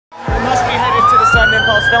Tim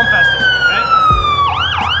Impulse Film Festival,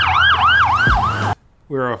 right?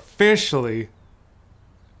 We're officially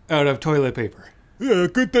out of toilet paper. Yeah,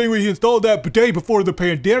 good thing we installed that bidet before the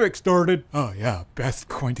pandemic started. Oh yeah, best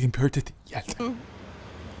quarantine purchase yet.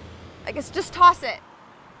 I guess just toss it.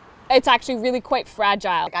 It's actually really quite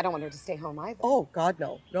fragile. I don't want her to stay home either. Oh, God,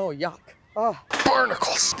 no. No, yuck. Oh.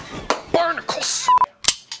 Barnacles! Barnacles!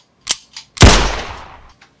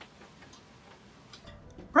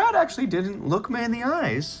 Brad actually didn't look me in the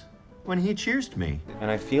eyes when he cheersed me. And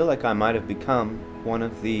I feel like I might have become one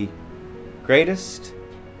of the greatest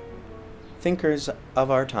thinkers of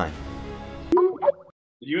our time. Did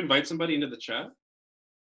you invite somebody into the chat?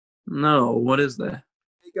 No, what is that?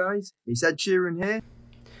 Hey guys, is Ed Sheeran here?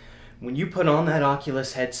 When you put on that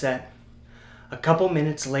Oculus headset, a couple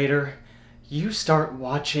minutes later, you start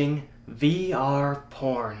watching VR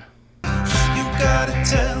porn. You gotta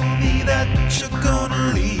tell me that you're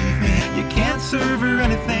gonna leave me. You can't serve her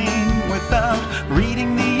anything without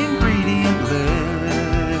reading the ingredient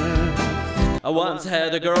list. I once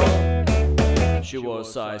had a girl. She wore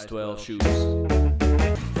size 12 shoes.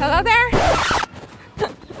 Hello there.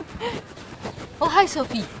 Oh, hi,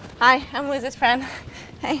 Sophie. Hi, I'm Liz's friend.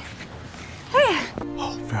 Hey. Hey.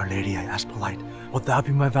 Oh, fair lady, I ask polite. Will that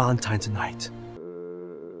be my Valentine tonight?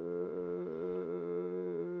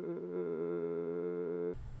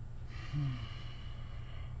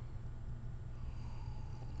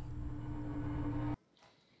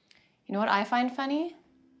 You know what I find funny?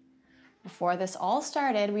 Before this all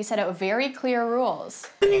started, we set out very clear rules.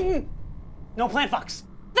 No plan fucks.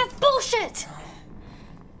 That's bullshit.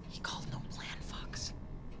 He called no plan fucks.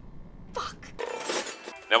 Fuck.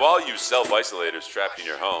 Now all you self-isolators trapped in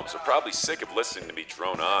your homes are probably sick of listening to me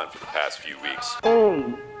drone on for the past few weeks.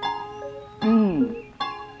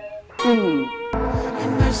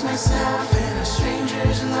 Immerse myself in a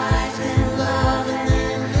stranger's life, in love and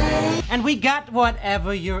in hate. And we got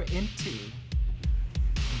whatever you're into.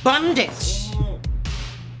 Bondage.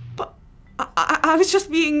 But I was just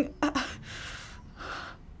being...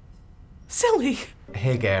 silly.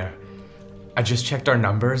 Hey, Gare. I just checked our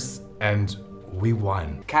numbers, and we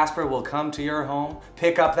won. Casper will come to your home,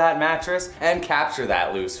 pick up that mattress, and capture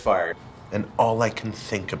that loose fart. And all I can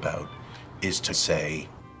think about is to say,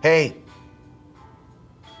 hey,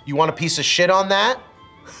 you want a piece of shit on that?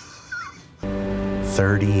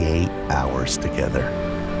 38 hours together.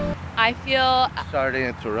 I feel... Sorry to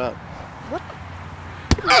interrupt. What?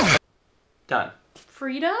 Done.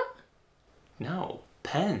 Freedom? No,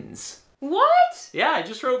 pens. What? Yeah, I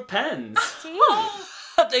just wrote pens.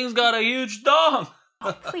 That thing's got a huge dong.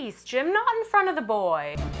 Oh, please, Jim, not in front of the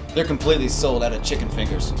boy. They're completely sold out of chicken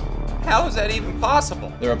fingers. How is that even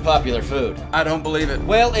possible? They're a popular food. I don't believe it.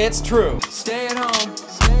 Well, it's true. Stay at home.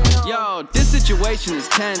 Yo, this situation is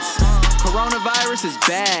tense. Coronavirus is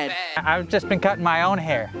bad. I've just been cutting my own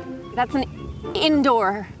hair. That's an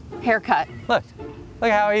indoor haircut. Look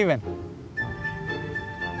how even.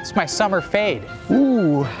 It's my summer fade.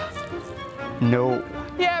 Ooh, no.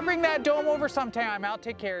 Yeah, bring that dome over sometime. I'll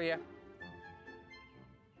take care of you.